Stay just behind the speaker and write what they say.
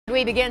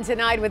We begin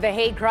tonight with a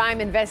hate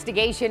crime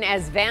investigation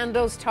as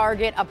vandals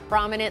target a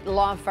prominent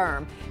law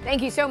firm.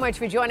 Thank you so much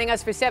for joining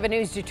us for 7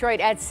 News Detroit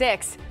at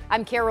 6.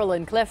 I'm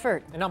Carolyn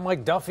Clifford. And I'm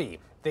Mike Duffy.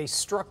 They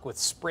struck with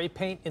spray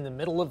paint in the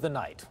middle of the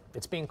night.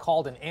 It's being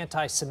called an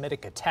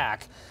anti-Semitic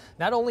attack,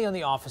 not only on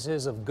the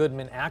offices of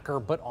Goodman Acker,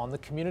 but on the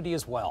community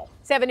as well.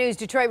 7 News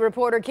Detroit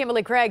reporter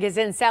Kimberly Craig is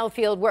in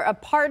Southfield, where a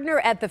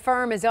partner at the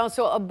firm is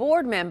also a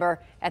board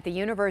member at the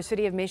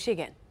University of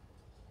Michigan.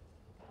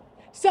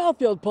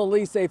 Southfield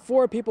police say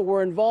 4 people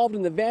were involved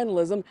in the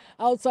vandalism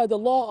outside the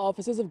law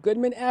offices of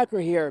Goodman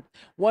Acker here.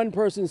 1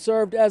 person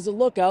served as a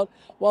lookout,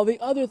 while the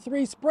other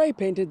 3 spray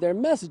painted their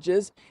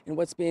messages in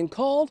what's being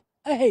called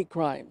a hate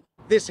crime.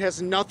 This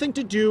has nothing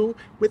to do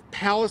with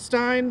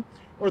Palestine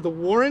or the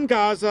war in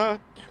Gaza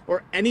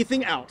or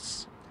anything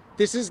else.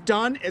 This is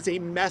done as a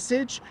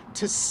message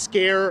to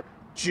scare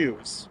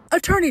Jews.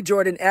 Attorney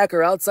Jordan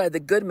Acker outside the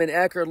Goodman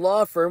Acker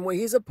law firm where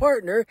he's a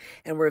partner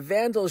and where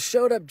vandals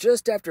showed up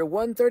just after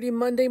 1:30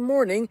 Monday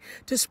morning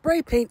to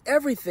spray paint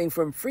everything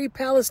from Free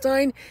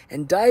Palestine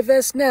and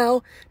Divest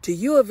Now to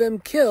U-M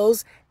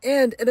kills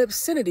and an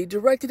obscenity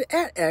directed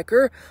at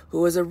Acker,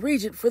 who is a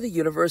regent for the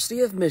University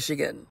of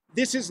Michigan.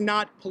 This is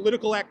not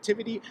political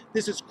activity.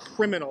 This is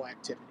criminal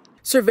activity.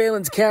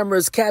 Surveillance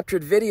cameras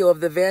captured video of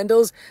the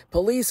vandals.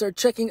 Police are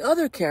checking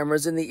other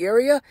cameras in the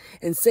area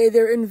and say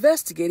they're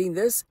investigating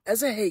this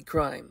as a hate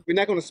crime. We're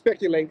not going to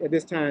speculate at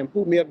this time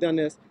who may have done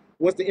this.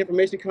 Once the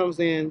information comes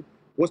in,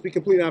 once we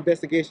complete our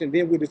investigation,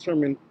 then we'll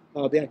determine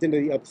the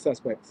identity of the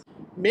suspects.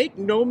 Make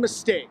no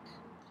mistake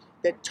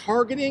that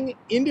targeting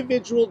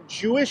individual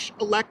Jewish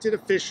elected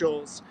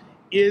officials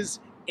is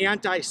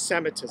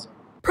anti-Semitism.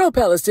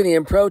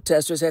 Pro-Palestinian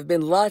protesters have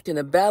been locked in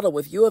a battle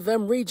with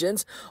U-M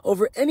Regents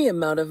over any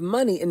amount of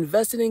money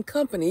invested in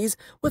companies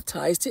with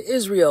ties to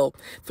Israel.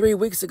 3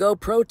 weeks ago,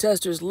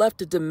 protesters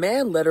left a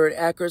demand letter at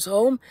Acker's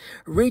home.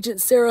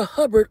 Regent Sarah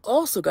Hubbard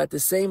also got the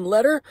same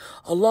letter,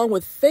 along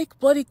with fake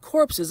bloody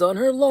corpses on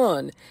her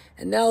lawn.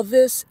 And now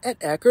this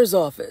at Acker's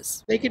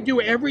office. They can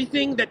do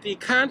everything that the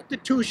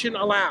Constitution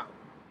allows,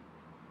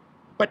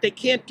 but they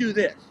can't do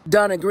this.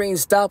 Donna Green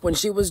stopped when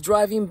she was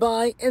driving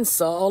by and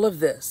saw all of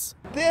this.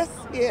 This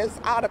is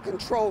out of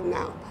control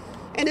now,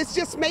 and it's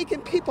just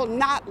making people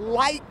not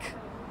like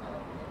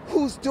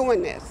who's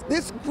doing this.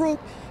 This group,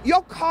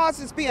 your cause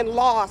is being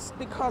lost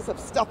because of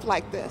stuff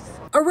like this.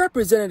 A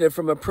representative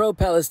from a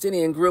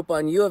pro-Palestinian group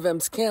on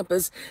U-of-M's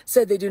campus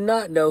said they do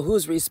not know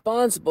who's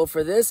responsible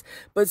for this,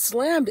 but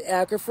slammed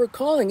Acker for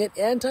calling it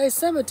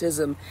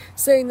anti-Semitism,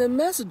 saying the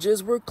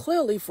messages were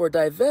clearly for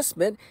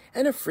divestment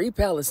and a free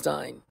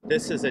Palestine.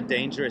 This is a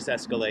dangerous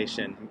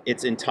escalation.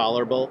 It's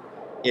intolerable.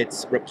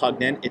 It's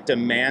repugnant. It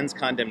demands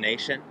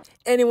condemnation.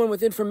 Anyone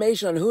with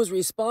information on who's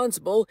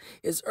responsible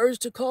is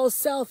urged to call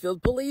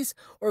Southfield Police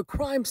or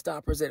Crime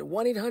Stoppers at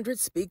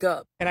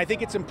 1-800-SPEAK-UP. And I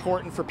think it's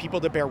important for people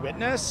to bear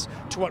witness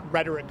to what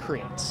rhetoric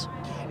creates.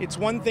 It's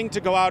one thing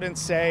to go out and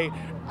say,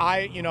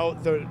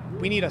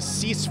 we need a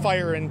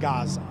ceasefire in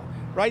Gaza,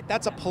 right?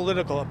 That's a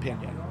political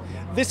opinion.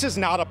 This is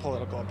not a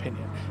political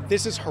opinion.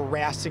 This is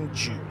harassing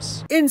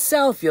Jews. In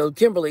Southfield,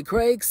 Kimberly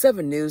Craig,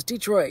 7 News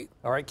Detroit.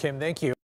 All right, Kim, thank you.